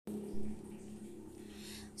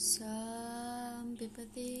Some people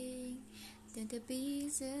think that the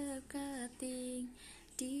bees are cutting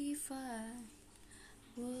define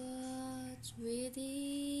what's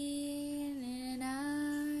within, and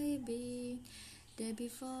I've been there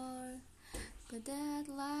before, but that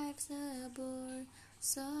life's a bore,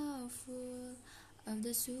 so full of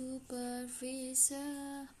the superficial.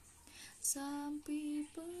 Some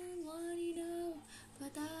people want it all,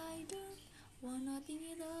 but I don't want nothing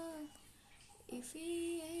at all. If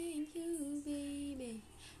it ain't you, baby,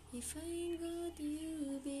 if I ain't got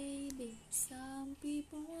you, baby. Some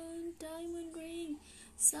people want diamond ring,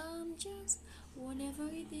 some just want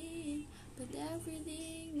everything, but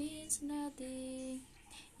everything means nothing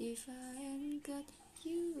if I ain't got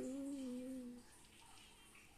you.